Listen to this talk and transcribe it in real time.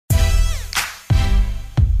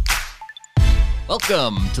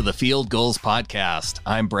Welcome to the Field Goals Podcast.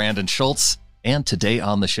 I'm Brandon Schultz, and today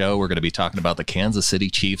on the show, we're going to be talking about the Kansas City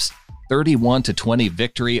Chiefs' 31-20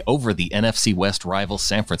 victory over the NFC West rival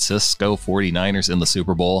San Francisco 49ers in the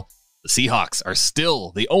Super Bowl. The Seahawks are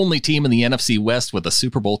still the only team in the NFC West with a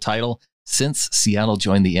Super Bowl title since Seattle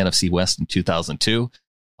joined the NFC West in 2002.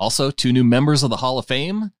 Also, two new members of the Hall of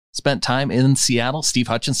Fame spent time in Seattle. Steve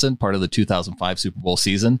Hutchinson, part of the 2005 Super Bowl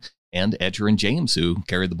season, and Edgerrin James, who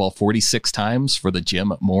carried the ball 46 times for the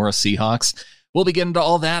Jim Mora Seahawks. We'll be getting into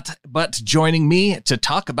all that, but joining me to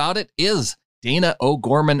talk about it is Dana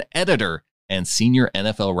O'Gorman, editor and senior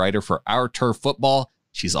NFL writer for Our Turf Football.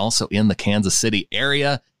 She's also in the Kansas City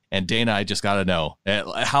area. And Dana, I just got to know,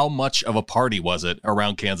 how much of a party was it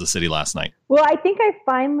around Kansas City last night? Well, I think I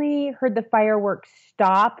finally heard the fireworks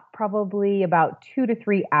stop probably about 2 to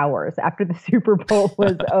 3 hours after the Super Bowl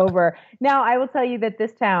was over. Now, I will tell you that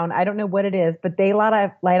this town, I don't know what it is, but they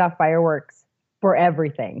light off fireworks for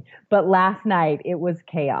everything. But last night, it was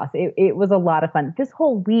chaos. It was a lot of fun. This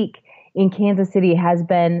whole week in Kansas City has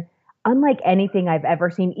been unlike anything I've ever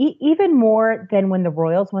seen, even more than when the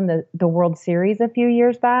Royals won the World Series a few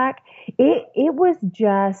years back. It was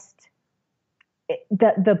just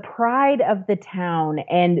the pride of the town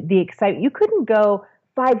and the excitement. You couldn't go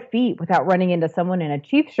 5 feet without running into someone in a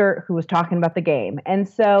Chiefs shirt who was talking about the game. And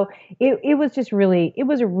so it was just it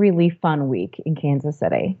was a really fun week in Kansas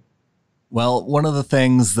City. Well, one of the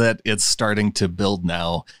things that it's starting to build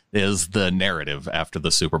now is the narrative after the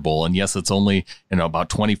Super Bowl. And yes, it's only, about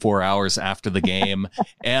 24 hours after the game.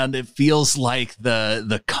 And it feels like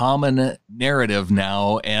the common narrative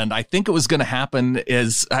now. And I think it was going to happen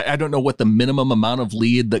is, I don't know what the minimum amount of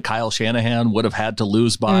lead that Kyle Shanahan would have had to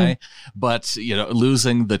lose by, but,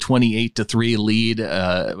 losing the 28-3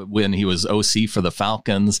 lead when he was OC for the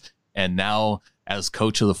Falcons, and now as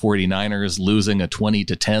coach of the 49ers, losing a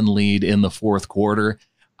 20-10 lead in the fourth quarter.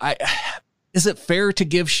 Is it fair to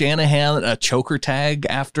give Shanahan a choker tag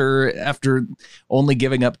after only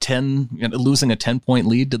giving up losing a 10-point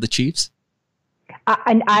lead to the Chiefs?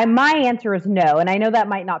 My answer is no. And I know that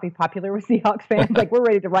might not be popular with Seahawks fans. Like, we're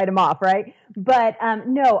ready to write them off, right? But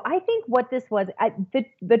no, I think what this was,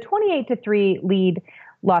 the 28-3 lead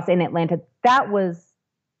loss in Atlanta, that was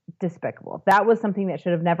despicable. That was something that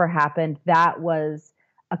should have never happened. That was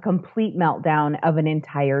a complete meltdown of an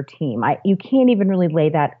entire team. You can't even really lay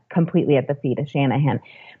that completely at the feet of Shanahan.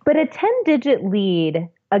 But a 10-digit lead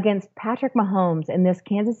against Patrick Mahomes and this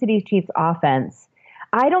Kansas City Chiefs offense,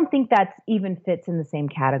 I don't think that even fits in the same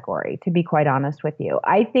category, to be quite honest with you.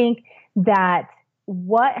 I think that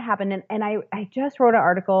what happened, and I just wrote an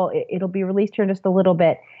article, it'll be released here in just a little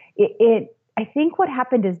bit. I think what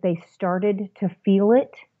happened is they started to feel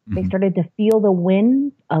it. They started to feel the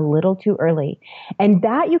win a little too early. And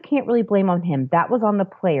that you can't really blame on him. That was on the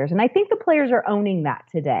players. And I think the players are owning that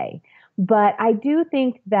today. But I do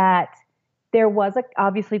think that there was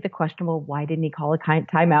obviously the questionable, why didn't he call a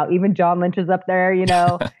timeout? Even John Lynch is up there,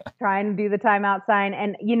 trying to do the timeout sign.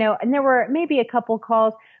 And, and there were maybe a couple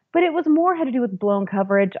calls, but it was more had to do with blown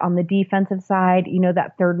coverage on the defensive side.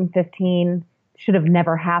 That 3rd and 15 should have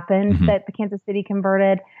never happened that the Kansas City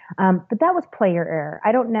converted. But that was player error.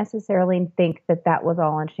 I don't necessarily think that was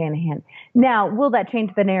all on Shanahan. Now, will that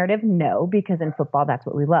change the narrative? No, because in football, that's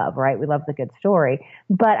what we love, right? We love the good story.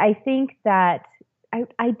 But I think that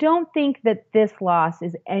I don't think that this loss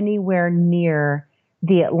is anywhere near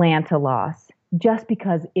the Atlanta loss just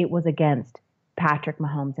because it was against Patrick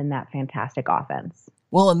Mahomes and that fantastic offense.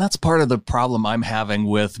 Well, and that's part of the problem I'm having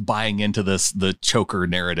with buying into the choker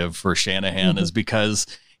narrative for Shanahan is because,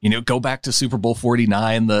 go back to Super Bowl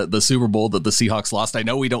 49, the Super Bowl that the Seahawks lost. I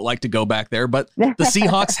know we don't like to go back there, but the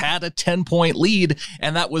Seahawks had a 10-point lead,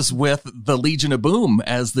 and that was with the Legion of Boom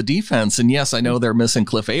as the defense. And yes, I know they're missing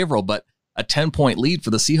Cliff Averill, but a 10-point lead for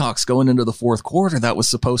the Seahawks going into the fourth quarter, that was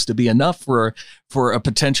supposed to be enough for a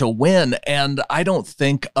potential win. And I don't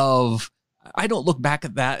look back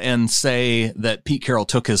at that and say that Pete Carroll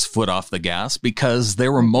took his foot off the gas, because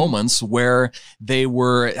there were moments where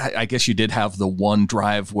I guess you did have the one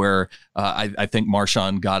drive where I think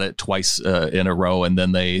Marshawn got it twice in a row, and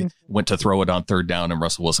then they went to throw it on 3rd down and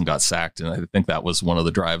Russell Wilson got sacked. And I think that was one of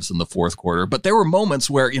the drives in the fourth quarter. But there were moments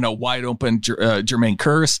where, wide open Jermaine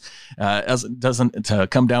Kearse doesn't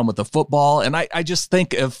come down with the football. And I just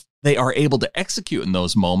think if they are able to execute in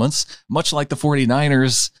those moments, much like the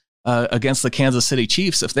 49ers against the Kansas City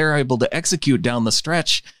Chiefs, if they're able to execute down the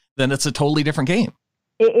stretch, then it's a totally different game.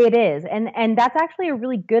 It is. And that's actually a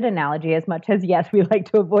really good analogy, as much as, yes, we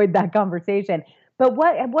like to avoid that conversation. But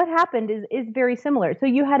what happened is very similar. So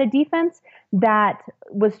you had a defense that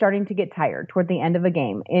was starting to get tired toward the end of a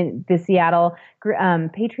game. In the Seattle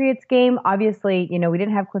Patriots game, obviously, we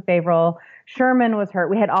didn't have Cliff Averill. Sherman was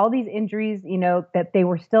hurt. We had all these injuries, that they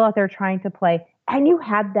were still out there trying to play. And you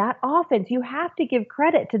had that offense. You have to give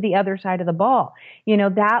credit to the other side of the ball.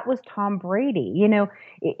 That was Tom Brady.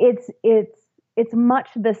 It's much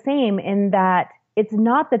the same in that it's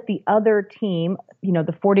not that the other team,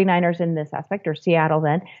 the 49ers in this aspect, or Seattle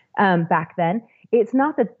then, back then, it's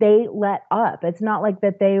not that they let up. It's not like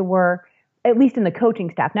that they were, at least in the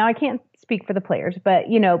coaching staff. Now, I can't speak for the players, but,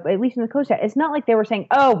 at least in the coaching staff, it's not like they were saying,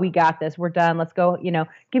 oh, we got this, we're done, let's go,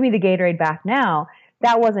 give me the Gatorade bath now.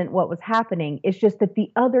 That wasn't what was happening. It's just that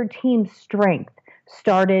the other team's strength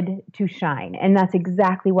started to shine. And that's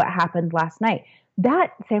exactly what happened last night.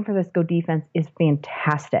 That San Francisco defense is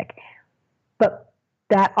fantastic. But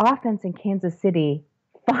that offense in Kansas City,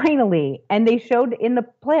 finally, and they showed in the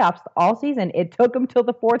playoffs all season, it took them till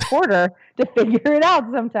the fourth quarter to figure it out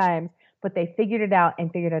sometimes. But they figured it out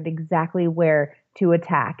and figured out exactly where to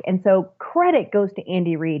attack. And so credit goes to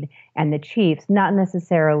Andy Reid and the Chiefs, not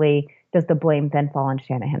necessarily does the blame then fall on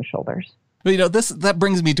Shanahan's shoulders. But, that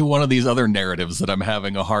brings me to one of these other narratives that I'm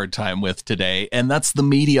having a hard time with today, and that's the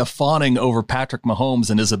media fawning over Patrick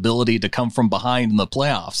Mahomes and his ability to come from behind in the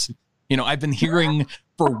playoffs. I've been hearing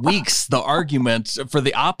for weeks the argument for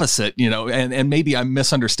the opposite, and maybe I'm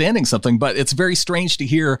misunderstanding something, but it's very strange to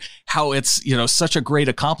hear how it's, such a great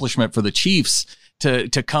accomplishment for the Chiefs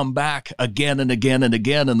to come back again and again and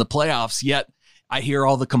again in the playoffs. Yet I hear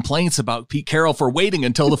all the complaints about Pete Carroll for waiting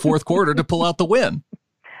until the fourth quarter to pull out the win.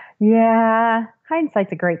 Yeah,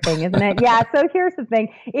 hindsight's a great thing, isn't it? Yeah. So here's the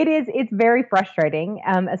thing. It's very frustrating,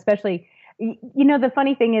 especially, the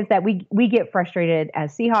funny thing is that we get frustrated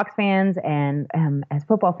as Seahawks fans and as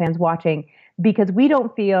football fans watching, because we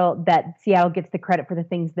don't feel that Seattle gets the credit for the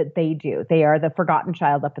things that they do. They are the forgotten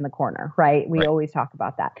child up in the corner, right? We always talk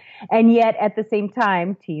about that. And yet at the same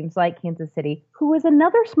time, teams like Kansas City, who is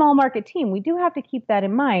another small market team, we do have to keep that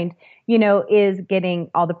in mind, is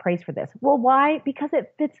getting all the praise for this. Well, why? Because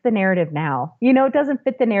it fits the narrative now. It doesn't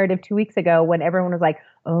fit the narrative 2 weeks ago when everyone was like,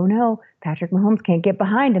 oh no, Patrick Mahomes can't get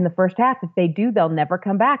behind in the first half. If they do, they'll never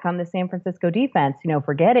come back on the San Francisco defense.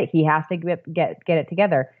 Forget it. He has to get it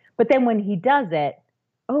together. But then when he does it,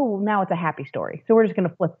 now it's a happy story. So we're just going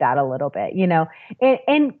to flip that a little bit,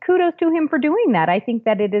 and kudos to him for doing that. I think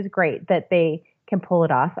that it is great that they can pull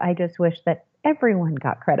it off. I just wish that everyone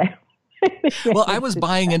got credit. Well, I was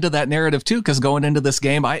buying into that narrative too, because going into this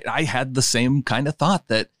game, I had the same kind of thought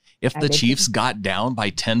that if the Chiefs got down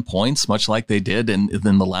by 10 points, much like they did in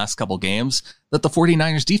the last couple games, that the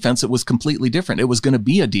 49ers defense, it was completely different. It was going to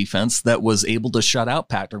be a defense that was able to shut out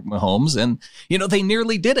Patrick Mahomes. And, they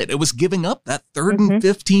nearly did it. It was giving up that 3rd and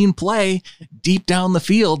 15 play deep down the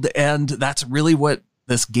field. And that's really what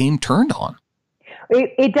this game turned on.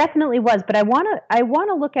 It definitely was. But I want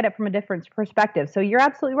to look at it from a different perspective. So you're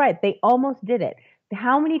absolutely right. They almost did it.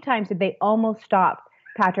 How many times did they almost stop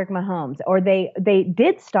Patrick Mahomes, or they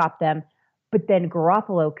did stop them, but then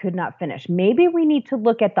Garoppolo could not finish? Maybe we need to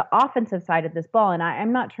look at the offensive side of this ball. And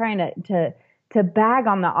I'm not trying to bag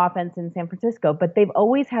on the offense in San Francisco, but they've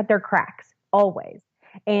always had their cracks, always.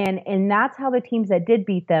 And that's how the teams that did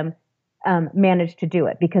beat them managed to do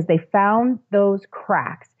it, because they found those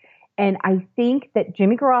cracks. And I think that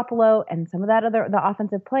Jimmy Garoppolo and some of the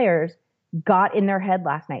offensive players got in their head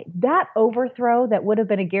last night. That overthrow that would have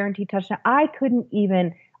been a guaranteed touchdown, I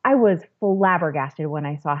was flabbergasted when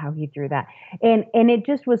I saw how he threw that. And it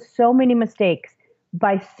just was so many mistakes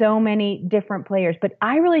by so many different players. But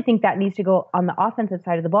I really think that needs to go on the offensive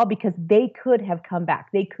side of the ball, because they could have come back.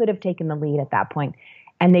 They could have taken the lead at that point,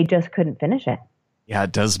 and they just couldn't finish it. Yeah,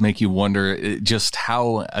 it does make you wonder just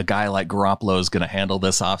how a guy like Garoppolo is going to handle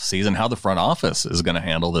this offseason, how the front office is going to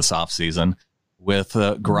handle this offseason, with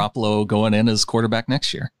Garoppolo going in as quarterback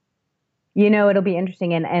next year. It'll be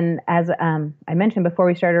interesting. And as I mentioned before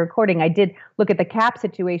we started recording, I did look at the cap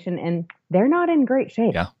situation, and they're not in great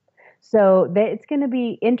shape. Yeah. So it's going to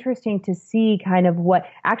be interesting to see kind of what,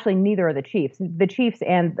 actually neither are the Chiefs. The Chiefs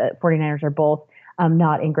and the 49ers are both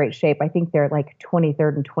not in great shape. I think they're like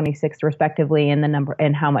 23rd and 26th respectively in the number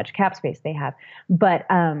and how much cap space they have. But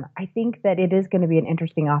I think that it is going to be an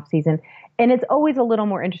interesting offseason. And it's always a little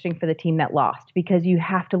more interesting for the team that lost, because you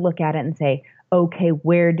have to look at it and say, okay,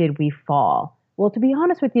 where did we fall? Well, to be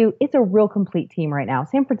honest with you, it's a real complete team right now.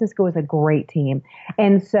 San Francisco is a great team.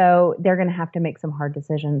 And so they're going to have to make some hard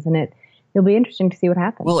decisions. And it'll be interesting to see what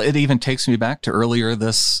happens. Well, it even takes me back to earlier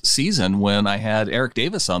this season when I had Eric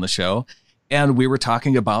Davis on the show. And we were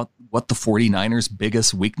talking about what the 49ers'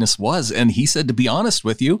 biggest weakness was. And he said, to be honest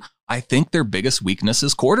with you, I think their biggest weakness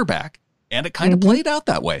is quarterback. And it kind of played out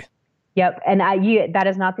that way. Yep. And that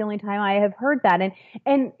is not the only time I have heard that.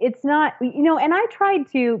 And it's not, and I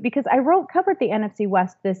tried to, because I covered the NFC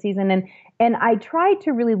West this season, and I tried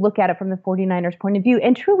to really look at it from the 49ers point of view.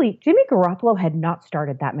 And truly, Jimmy Garoppolo had not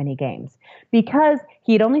started that many games because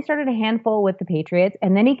he had only started a handful with the Patriots,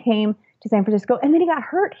 and then he came to San Francisco, and then he got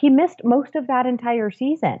hurt. He missed most of that entire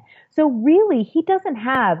season. So really, he doesn't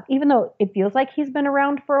have, even though it feels like he's been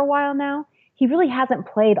around for a while now, he really hasn't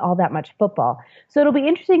played all that much football. So it'll be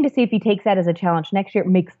interesting to see if he takes that as a challenge next year,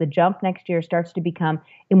 makes the jump next year, starts to become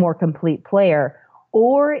a more complete player,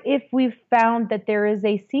 or if we've found that there is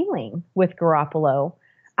a ceiling with Garoppolo.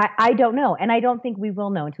 I don't know. And I don't think we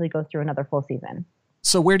will know until he goes through another full season.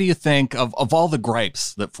 So where do you think of all the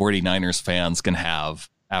gripes that 49ers fans can have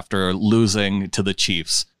after losing to the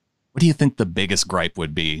Chiefs, what do you think the biggest gripe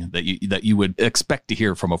would be that you would expect to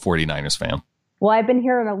hear from a 49ers fan? Well, I've been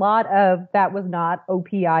hearing a lot of that was not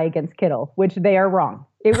OPI against Kittle, which they are wrong.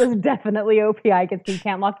 It was definitely OPI because you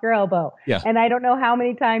can't lock your elbow. Yeah. And I don't know how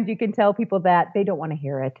many times you can tell people that. They don't want to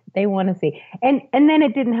hear it. They want to see. And then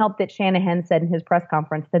it didn't help that Shanahan said in his press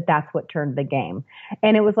conference that that's what turned the game.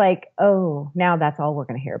 And it was like, oh, now that's all we're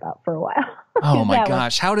going to hear about for a while. Oh my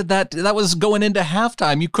gosh. How did that was going into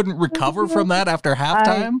halftime. You couldn't recover from that after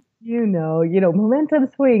halftime? Momentum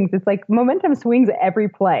swings. It's like momentum swings every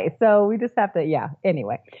play. So we just have to,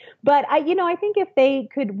 anyway. But I think if they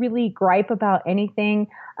could really gripe about anything,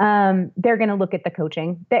 they're going to look at the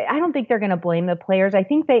coaching. I don't think they're going to blame the players. I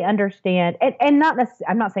think they understand, and not necessarily,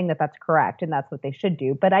 I'm not saying that that's correct and that's what they should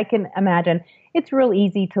do, but I can imagine it's real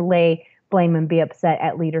easy to lay blame and be upset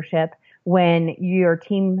at leadership when your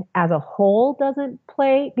team as a whole doesn't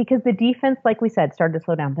play, because the defense, like we said, started to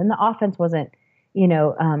slow down. Then the offense wasn't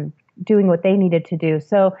doing what they needed to do.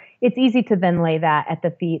 So it's easy to then lay that at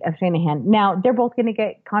the feet of Shanahan. Now, they're both going to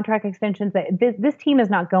get contract extensions. This team is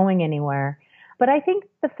not going anywhere. But I think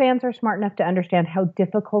the fans are smart enough to understand how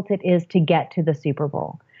difficult it is to get to the Super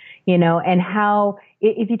Bowl, and how,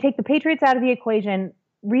 if you take the Patriots out of the equation,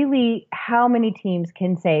 really how many teams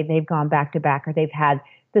can say they've gone back to back or they've had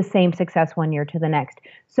the same success one year to the next.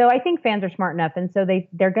 So I think fans are smart enough. And so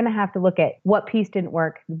they're going to have to look at what piece didn't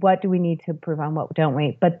work. What do we need to improve on? What don't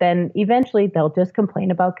we? But then eventually they'll just complain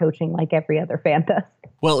about coaching like every other fan does.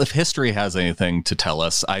 Well, if history has anything to tell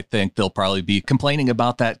us, I think they'll probably be complaining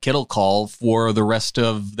about that Kittle call for the rest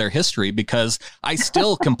of their history, because I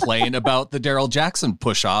still complain about the Darrell Jackson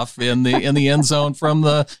push off in the end zone from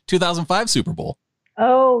the 2005 Super Bowl.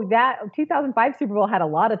 Oh, that 2005 Super Bowl had a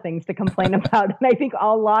lot of things to complain about. And I think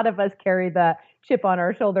a lot of us carry the chip on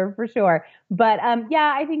our shoulder for sure. But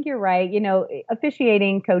I think you're right.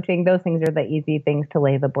 Officiating, coaching, those things are the easy things to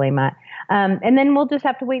lay the blame at. And then we'll just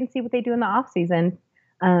have to wait and see what they do in the offseason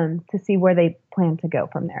to see where they plan to go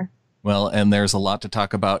from there. Well, and there's a lot to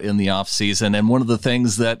talk about in the offseason. And one of the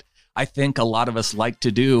things that I think a lot of us like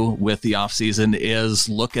to do with the offseason is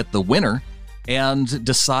look at the winner and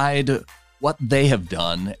decide what they have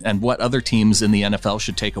done and what other teams in the NFL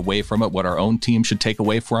should take away from it, what our own team should take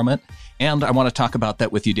away from it. And I want to talk about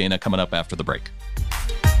that with you, Dana, coming up after the break.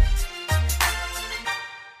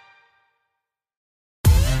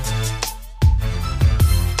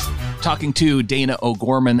 Talking to Dana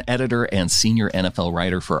O'Gorman, editor and senior NFL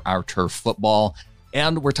writer for Our Turf Football.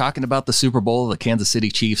 And we're talking about the Super Bowl, the Kansas City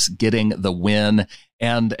Chiefs getting the win.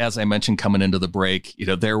 And as I mentioned coming into the break,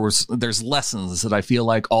 there's lessons that I feel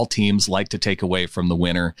like all teams like to take away from the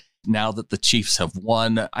winner. Now that the Chiefs have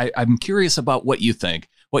won, I'm curious about what you think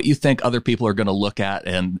other people are going to look at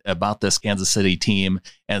and about this Kansas City team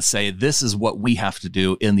and say, this is what we have to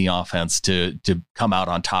do in the offense to come out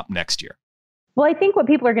on top next year. Well, I think what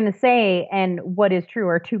people are going to say and what is true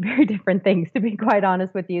are two very different things, to be quite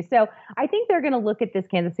honest with you. So I think they're going to look at this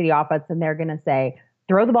Kansas City offense and they're going to say,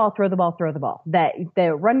 throw the ball, throw the ball, throw the ball. That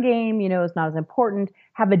the run game, is not as important.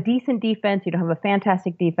 Have a decent defense. You don't have a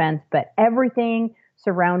fantastic defense, but everything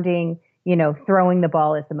surrounding, throwing the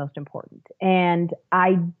ball is the most important. And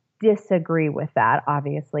I disagree with that,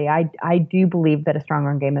 obviously. I do believe that a strong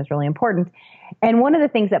run game is really important. And one of the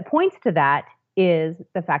things that points to that is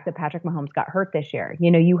the fact that Patrick Mahomes got hurt this year.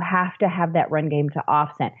 You have to have that run game to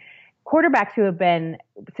offset. Quarterbacks who have been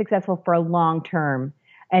successful for a long term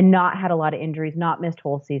and not had a lot of injuries, not missed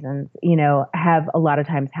whole seasons, have a lot of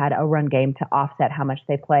times had a run game to offset how much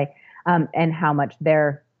they play and how much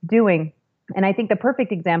they're doing. And I think the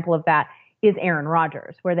perfect example of that is Aaron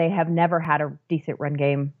Rodgers, where they have never had a decent run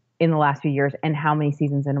game in the last few years, and how many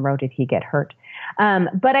seasons in a row did he get hurt?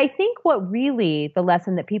 But I think what really the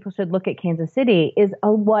lesson that people should look at Kansas City is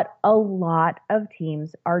what a lot of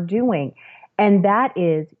teams are doing. And that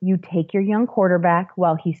is, you take your young quarterback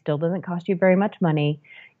while he still doesn't cost you very much money.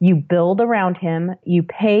 You build around him. You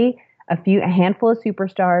pay a handful of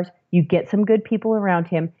superstars. You get some good people around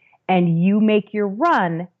him, and you make your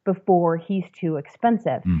run before he's too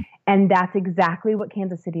expensive. And that's exactly what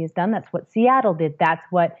Kansas City has done. That's what Seattle did. That's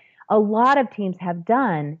what a lot of teams have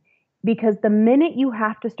done, because the minute you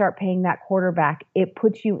have to start paying that quarterback, it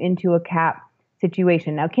puts you into a cap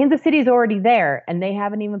situation. Now, Kansas City's already there, and they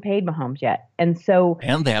haven't even paid Mahomes yet. And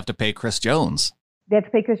they have to pay Chris Jones. They have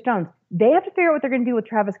to pay Chris Jones. They have to figure out what they're going to do with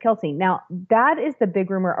Travis Kelce. Now, that is the big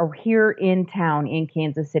rumor here in town in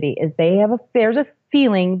Kansas City, is there's a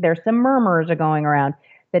feeling, there's some murmurs are going around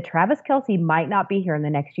that Travis Kelce might not be here in the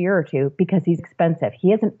next year or two because he's expensive.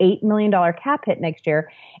 He has an $8 million cap hit next year,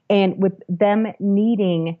 and with them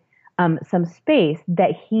needing some space,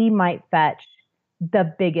 that he might fetch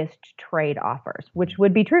the biggest trade offers, which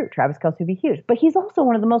would be true. Travis Kelce would be huge, but he's also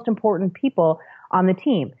one of the most important people on the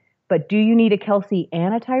team. But do you need a Kelce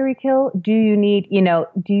and a Tyreek Hill? Do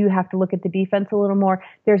you have to look at the defense a little more?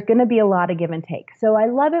 There's going to be a lot of give and take. So I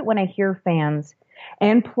love it when I hear fans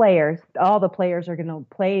and players, all the players are going to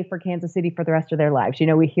play for Kansas City for the rest of their lives.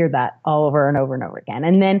 We hear that all over and over and over again.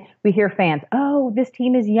 And then we hear fans, oh, this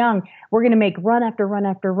team is young. We're going to make run after run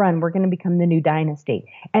after run. We're going to become the new dynasty.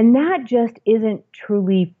 And that just isn't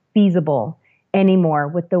truly feasible anymore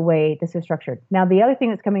with the way this is structured. Now, the other thing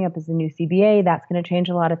that's coming up is the new CBA. That's going to change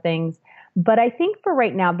a lot of things. But I think for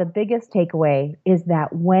right now, the biggest takeaway is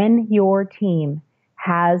that when your team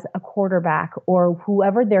has a quarterback or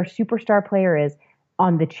whoever their superstar player is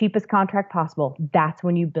on the cheapest contract possible, that's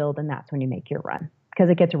when you build and that's when you make your run, because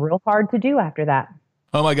it gets real hard to do after that.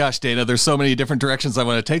 Oh my gosh, Dana, there's so many different directions I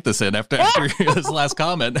want to take this in after this last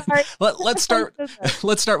comment. Let's start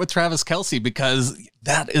with Travis Kelce, because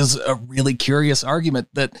that is a really curious argument,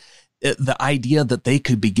 that the idea that they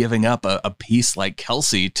could be giving up a piece like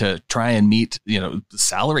Kelce to try and meet, the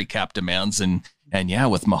salary cap demands. And yeah,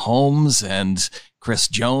 with Mahomes and Chris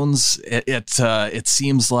Jones, it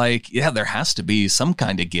seems like, there has to be some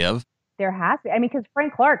kind of give. There has to. Because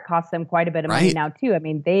Frank Clark costs them quite a bit of money now too.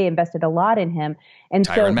 They invested a lot in him, and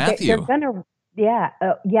Tyrann Mathieu. They're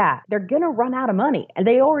gonna, they're gonna run out of money, and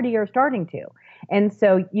they already are starting to. And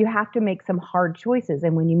so you have to make some hard choices.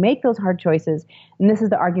 And when you make those hard choices, and this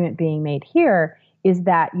is the argument being made here, is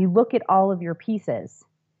that you look at all of your pieces.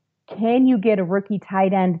 Can you get a rookie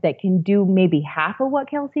tight end that can do maybe half of what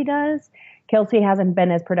Kelce does? Kelce hasn't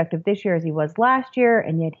been as productive this year as he was last year,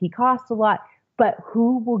 and yet he costs a lot. But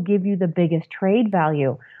who will give you the biggest trade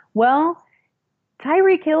value? Well,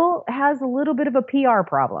 Tyreek Hill has a little bit of a PR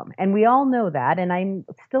problem, and we all know that. And I'm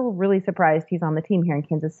still really surprised he's on the team here in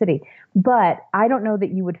Kansas City. But I don't know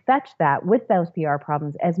that you would fetch that with those PR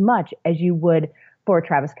problems as much as you would for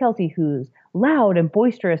Travis Kelce, who's loud and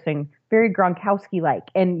boisterous and very Gronkowski-like,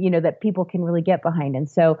 and that people can really get behind. And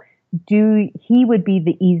so he would be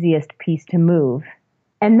the easiest piece to move.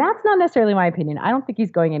 And that's not necessarily my opinion. I don't think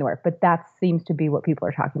he's going anywhere, but that seems to be what people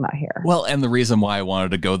are talking about here. Well, and the reason why I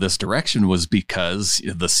wanted to go this direction was because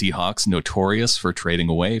the Seahawks, notorious for trading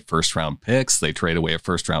away first-round picks. They trade away a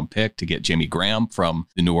first-round pick to get Jimmy Graham from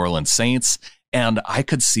the New Orleans Saints. And I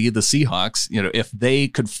could see the Seahawks, if they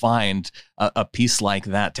could find a piece like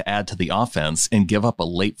that to add to the offense and give up a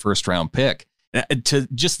late first-round pick, to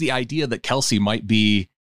just the idea that Kelce might be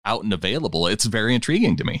out and available, it's very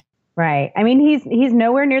intriguing to me. Right. He's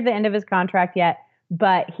nowhere near the end of his contract yet,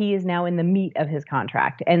 but he is now in the meat of his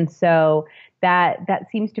contract. And so that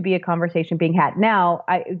seems to be a conversation being had. Now,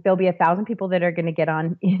 there'll be 1,000 people that are going to get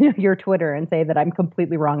on your Twitter and say that I'm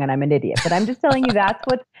completely wrong and I'm an idiot. But I'm just telling you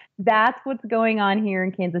that's what's going on here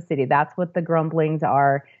in Kansas City. That's what the grumblings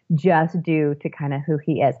are, just due to kind of who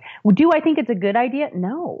he is. Do I think it's a good idea?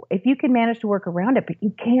 No. If you can manage to work around it, but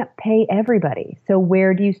you can't pay everybody. So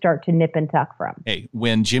where do you start to nip and tuck from? Hey,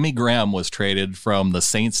 when Jimmy Graham was traded from the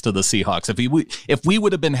Saints to the Seahawks, if we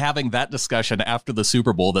would have been having that discussion after the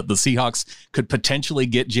Super Bowl, that the Seahawks could potentially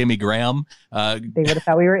get Jimmy Graham, they would have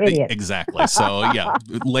thought we were idiots. Exactly. So yeah,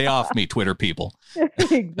 lay off me, Twitter people.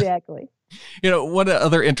 Exactly. One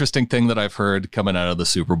other interesting thing that I've heard coming out of the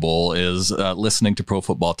Super Bowl is listening to Pro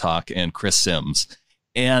Football Talk and Chris Sims.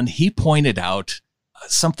 And he pointed out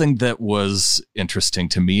something that was interesting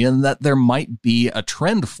to me, and that there might be a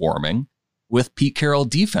trend forming with Pete Carroll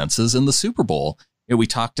defenses in the Super Bowl. We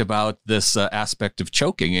talked about this aspect of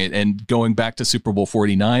choking and going back to Super Bowl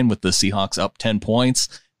 49 with the Seahawks up 10 points.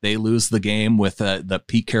 They lose the game with the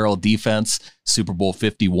Pete Carroll defense. Super Bowl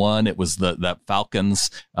 51. It was that Falcons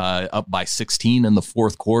up by 16 in the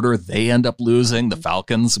fourth quarter. They end up losing. The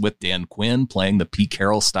Falcons with Dan Quinn playing the Pete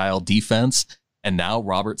Carroll style defense. And now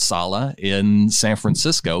Robert Saleh in San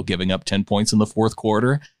Francisco giving up 10 points in the fourth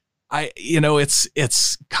quarter.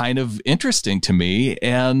 It's kind of interesting to me.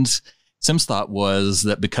 And Sim's thought was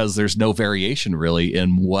that because there's no variation really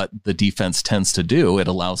in what the defense tends to do, it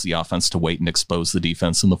allows the offense to wait and expose the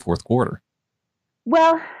defense in the fourth quarter.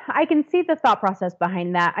 Well, I can see the thought process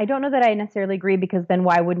behind that. I don't know that I necessarily agree, because then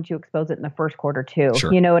why wouldn't you expose it in the first quarter too?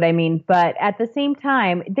 Sure. You know what I mean? But at the same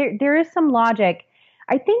time, there is some logic.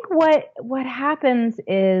 I think what happens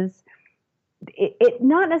is it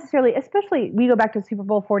not necessarily, especially we go back to Super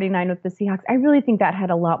Bowl 49 with the Seahawks. I really think that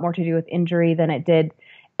had a lot more to do with injury than it did,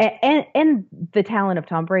 and the talent of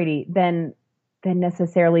Tom Brady than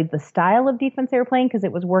necessarily the style of defense they were playing, because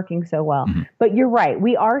it was working so well. Mm-hmm. But you're right.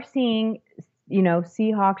 We are seeing,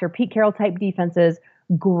 Seahawks or Pete Carroll type defenses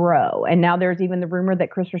grow. And now there's even the rumor that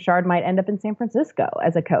Chris Richard might end up in San Francisco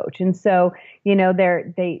as a coach. And so,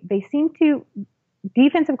 they seem to,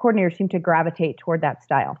 defensive coordinators seem to gravitate toward that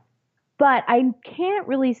style. But I can't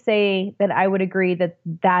really say that I would agree that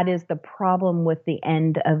that is the problem with the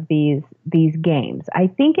end of these games. I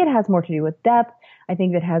think it has more to do with depth. I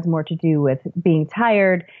think it has more to do with being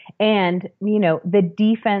tired and, the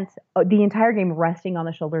defense, the entire game resting on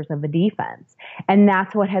the shoulders of the defense. And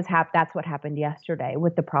that's what has happened. That's what happened yesterday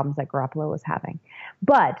with the problems that Garoppolo was having.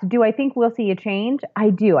 But do I think we'll see a change?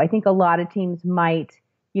 I do. I think a lot of teams might,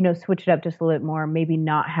 switch it up just a little bit more, maybe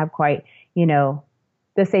not have quite,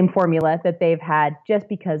 the same formula that they've had, just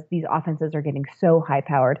because these offenses are getting so high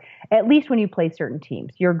powered. At least when you play certain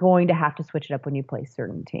teams, you're going to have to switch it up when you play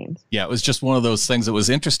certain teams. Yeah, it was just one of those things that was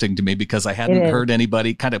interesting to me, because I hadn't heard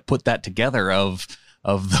anybody kind of put that together of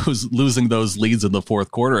those losing those leads in the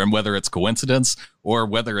fourth quarter, and whether it's coincidence or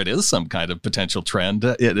whether it is some kind of potential trend.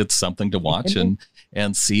 It's something to watch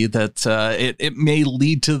and see that it may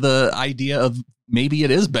lead to the idea of maybe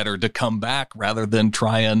it is better to come back rather than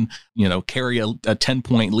try and, carry a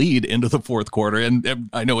 10-point lead into the fourth quarter. And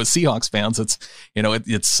I know as Seahawks fans,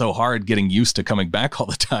 it's so hard getting used to coming back all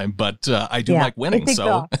the time, but I do like winning. It's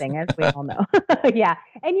exhausting, as we all know. Yeah.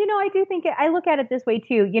 And, I do think I look at it this way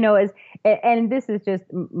too, and this is just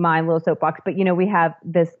my little soapbox, but, we have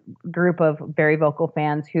this group of very vocal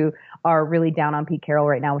fans who are really down on Pete Carroll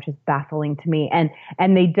right now, which is baffling to me.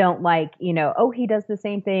 And they don't like, he does the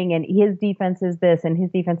same thing and his defense is this and his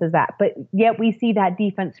defense is that. But yet we see that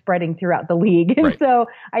defense spreading throughout the league. And so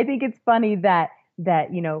I think it's funny that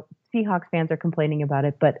Seahawks fans are complaining about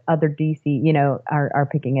it, but other DC, are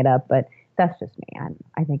picking it up. But that's just me.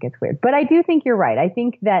 I think it's weird. But I do think you're right. I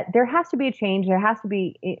think that there has to be a change. There has to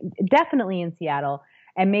be, definitely in Seattle,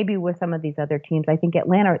 and maybe with some of these other teams. I think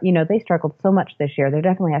Atlanta, they struggled so much this year. There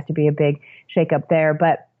definitely has to be a big shakeup there.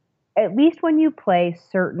 But at least when you play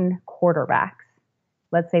certain quarterbacks,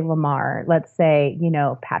 let's say Lamar, let's say,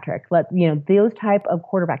 Patrick, those type of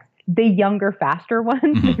quarterbacks, the younger, faster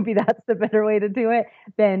ones, maybe that's the better way to do it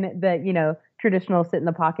than the, traditional sit in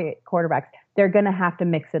the pocket quarterbacks. They're going to have to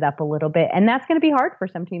mix it up a little bit. And that's going to be hard for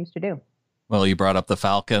some teams to do. Well, you brought up the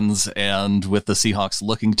Falcons, and with the Seahawks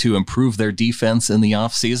looking to improve their defense in the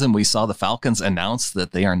offseason, we saw the Falcons announce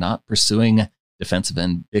that they are not pursuing defensive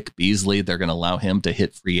end Vic Beasley. They're going to allow him to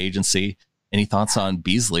hit free agency. Any thoughts on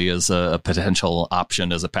Beasley as a potential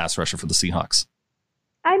option as a pass rusher for the Seahawks?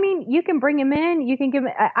 I mean, you can bring him in. You can give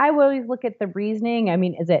him. I will always look at the reasoning. I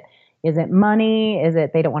mean, is it money? Is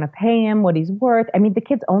it they don't want to pay him what he's worth? I mean, the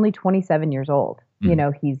kid's only 27 years old.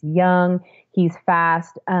 He's young, he's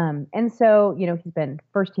fast. And so, he's been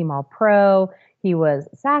first team all pro. He was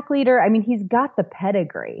sack leader. I mean, he's got the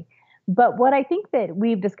pedigree. But what I think that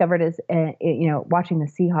we've discovered is, watching the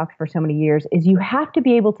Seahawks for so many years, is you have to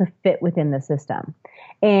be able to fit within the system,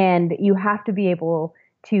 and you have to be able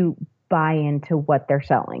to buy into what they're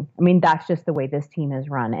selling. I mean, that's just the way this team is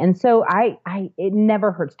run. And so it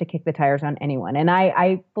never hurts to kick the tires on anyone. And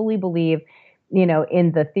I fully believe,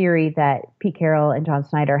 in the theory that Pete Carroll and John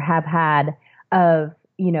Snyder have had of,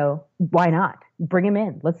 why not bring him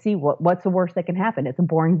in? Let's see what's the worst that can happen. It's a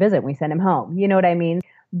boring visit. We send him home. You know what I mean?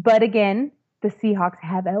 But again, the Seahawks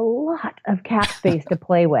have a lot of cap space to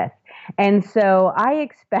play with. And so I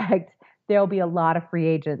expect there'll be a lot of free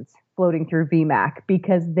agents floating through VMAC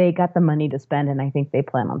because they got the money to spend, and I think they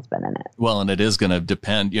plan on spending it. Well, and it is going to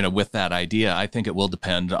depend, with that idea, I think it will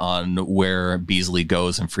depend on where Beasley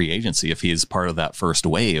goes in free agency. If he's part of that first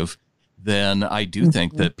wave, then I do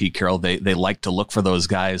think that Pete Carroll, they like to look for those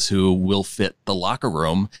guys who will fit the locker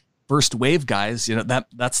room. First wave guys,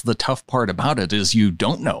 that's the tough part about it, is you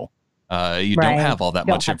don't know You Right. don't have all that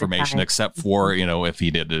Don't much have the information time. except for, if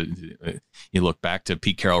he did, you look back to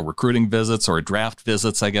Pete Carroll recruiting visits or draft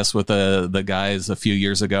visits, I guess, with the guys a few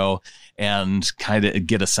years ago, and kind of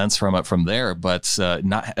get a sense from it from there. But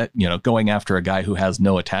not, going after a guy who has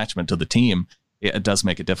no attachment to the team, it does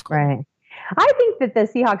make it difficult. Right. I think that the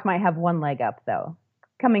Seahawks might have one leg up, though,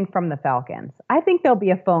 coming from the Falcons. I think there'll be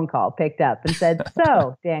a phone call picked up and said,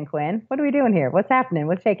 "So, Dan Quinn, what are we doing here? What's happening?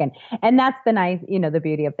 What's shaking?" And that's the nice, the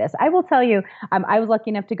beauty of this. I will tell you, I was lucky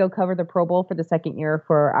enough to go cover the Pro Bowl for the second year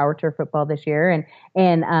for our turf football this year,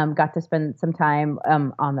 and got to spend some time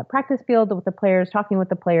on the practice field with the players, talking with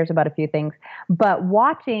the players about a few things. But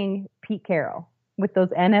watching Pete Carroll with those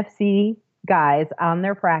NFC guys on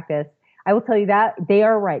their practice, I will tell you that they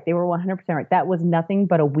are right. They were 100% right. That was nothing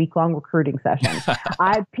but a week-long recruiting session.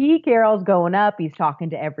 Pete Carroll's going up. He's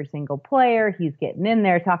talking to every single player. He's getting in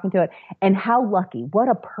there, talking to it. And how lucky, what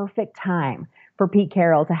a perfect time for Pete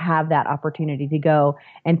Carroll to have that opportunity to go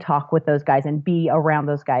and talk with those guys and be around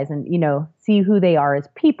those guys and, see who they are as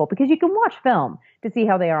people, because you can watch film to see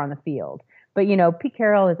how they are on the field. But, Pete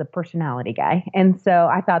Carroll is a personality guy. And so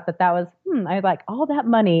I thought that was, I like all that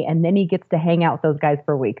money. And then he gets to hang out with those guys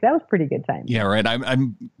for a week. That was pretty good time. Yeah, right.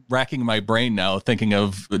 I'm racking my brain now thinking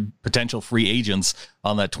of potential free agents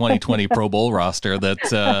on that 2020 Pro Bowl roster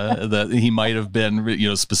that he might have been,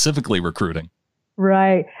 specifically recruiting.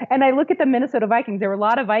 Right. And I look at the Minnesota Vikings. There were a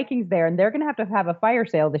lot of Vikings there, and they're going to have a fire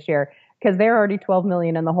sale this year because they're already $12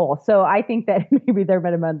 million in the hole. So I think that maybe there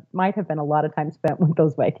might have been a lot of time spent with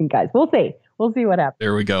those Viking guys. We'll see. We'll see what happens.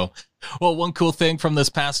 There we go. Well, one cool thing from this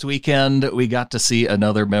past weekend, we got to see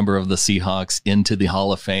another member of the Seahawks into the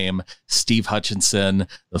Hall of Fame, Steve Hutchinson,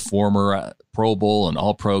 the former Pro Bowl and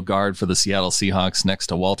All-Pro guard for the Seattle Seahawks next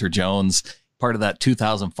to Walter Jones, part of that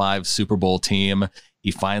 2005 Super Bowl team.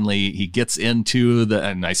 He gets into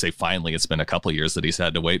and I say finally, it's been a couple of years that he's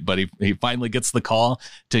had to wait, but he finally gets the call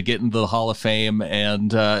to get into the Hall of Fame,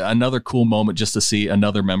 and another cool moment just to see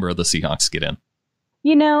another member of the Seahawks get in.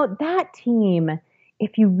 That team,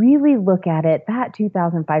 if you really look at it, that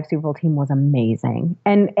 2005 Super Bowl team was amazing.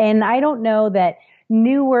 And I don't know that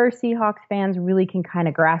newer Seahawks fans really can kind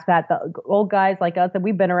of grasp that. The old guys like us, that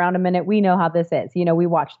we've been around a minute, we know how this is. We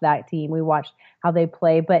watched that team, we watched how they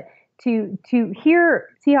play, but to hear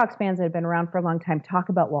Seahawks fans that have been around for a long time talk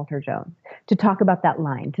about Walter Jones, to talk about that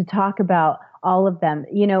line, to talk about all of them,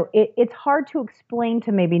 it's hard to explain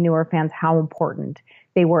to maybe newer fans how important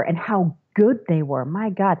they were and how good they were. My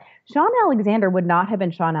God, Sean Alexander would not have been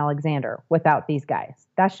Sean Alexander without these guys.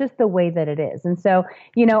 That's just the way that it is. And so,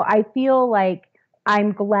 I feel like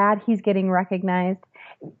I'm glad he's getting recognized.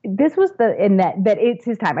 This was that it's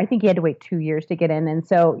his time. I think he had to wait 2 years to get in. And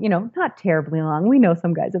so, not terribly long. We know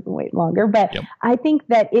some guys have been waiting longer, but yep. I think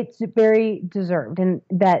that it's very deserved and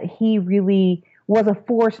that he really was a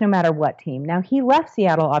force no matter what team. Now, he left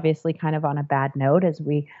Seattle, obviously, kind of on a bad note, as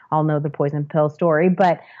we all know the poison pill story.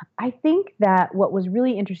 But I think that what was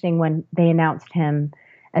really interesting when they announced him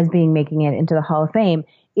as making it into the Hall of Fame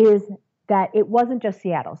is that it wasn't just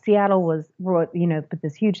Seattle. Seattle put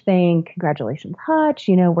this huge thing. Congratulations, Hutch.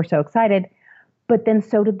 We're so excited. But then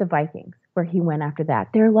so did the Vikings, where he went after that.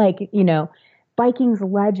 They're like, Vikings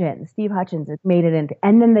legend, Steve Hutchinson made it into,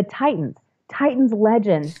 and then the Titans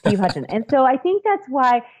legend, Steve Hutchinson. And so I think that's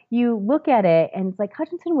why you look at it and it's like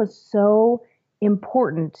Hutchinson was so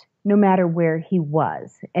important no matter where he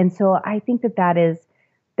was. And so I think that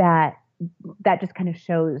just kind of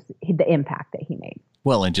shows the impact that he made.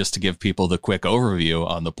 Well, and just to give people the quick overview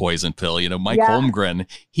on the poison pill, Mike Holmgren,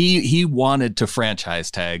 he wanted to franchise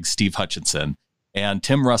tag Steve Hutchinson. And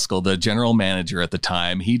Tim Ruskell, the general manager at the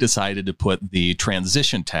time, he decided to put the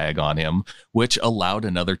transition tag on him, which allowed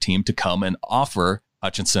another team to come and offer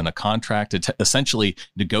Hutchinson a contract to essentially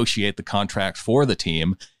negotiate the contract for the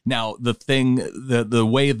team. Now, the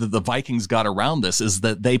way that the Vikings got around this is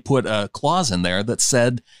that they put a clause in there that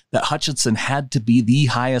said that Hutchinson had to be the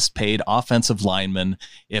highest paid offensive lineman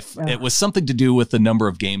if it was something to do with the number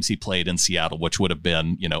of games he played in Seattle, which would have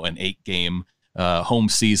been, an 8-game home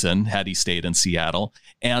season had he stayed in Seattle,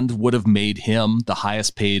 and would have made him the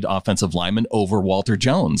highest paid offensive lineman over Walter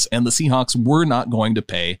Jones. And the Seahawks were not going to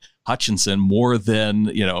pay Hutchinson more than,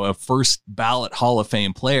 a first ballot Hall of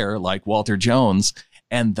Fame player like Walter Jones.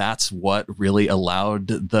 And that's what really allowed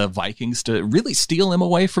the Vikings to really steal him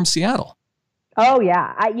away from Seattle. Oh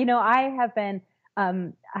yeah. I have been,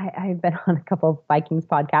 I've been on a couple of Vikings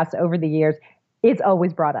podcasts over the years. It's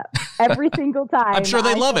always brought up every single time. I'm sure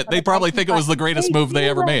they love it. They probably think it was the greatest move they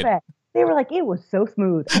ever made. They were like, it was so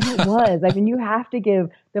smooth. And it was. I mean, you have to give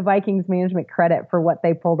the Vikings management credit for what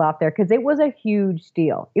they pulled off there because it was a huge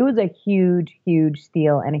steal. It was a huge, huge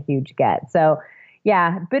steal and a huge get. So,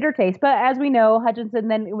 yeah, bitter taste. But as we know, Hutchinson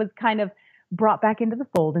then it was kind of brought back into the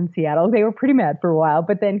fold in Seattle. They were pretty mad for a while,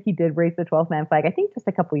 but then he did raise the 12th man flag, I think just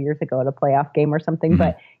a couple years ago at a playoff game or something.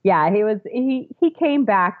 But yeah, he came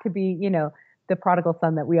back to be, the prodigal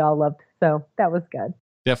son that we all loved. So that was good.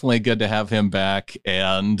 Definitely good to have him back,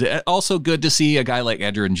 and also good to see a guy like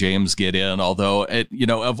Edgerrin James get in, although,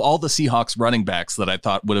 of all the Seahawks running backs that I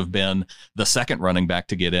thought would have been the second running back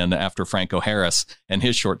to get in after Franco Harris and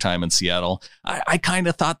his short time in Seattle, I kind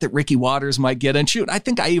of thought that Ricky Watters might get in. Shoot, I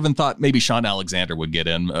think I even thought maybe Sean Alexander would get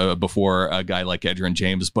in before a guy like Edgerrin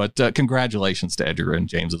James, but congratulations to Edgerrin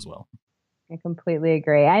James as well. I completely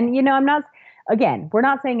agree. And, we're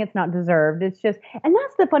not saying it's not deserved. It's just, and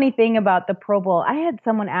that's the funny thing about the Pro Bowl. I had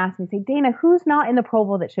someone ask me, say, Dana, who's not in the Pro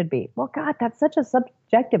Bowl that should be? Well, God, that's such a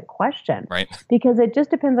subjective question. Right. Because it just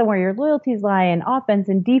depends on where your loyalties lie in offense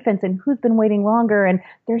and defense and who's been waiting longer. And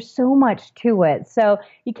there's so much to it. So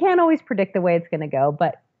you can't always predict the way it's going to go.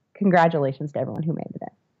 But congratulations to everyone who made it in.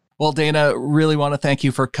 Well, Dana, really want to thank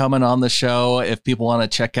you for coming on the show. If people want to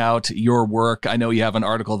check out your work, I know you have an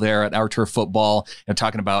article there at Our Turf Football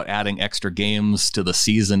talking about adding extra games to the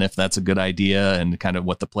season, if that's a good idea, and kind of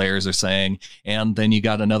what the players are saying. And then you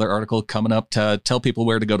got another article coming up to tell people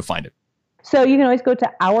where to go to find it. So you can always go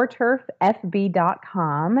to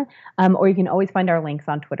ourturffb.com, or you can always find our links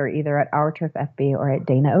on Twitter, either at ourturffb or at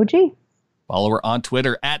DanaOG. Follow her on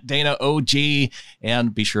Twitter at DanaOG,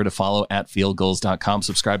 and be sure to follow at fieldgoals.com.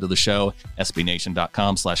 Subscribe to the show,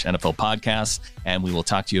 sbnation.com/NFL podcast, and we will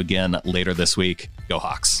talk to you again later this week. Go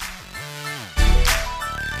Hawks.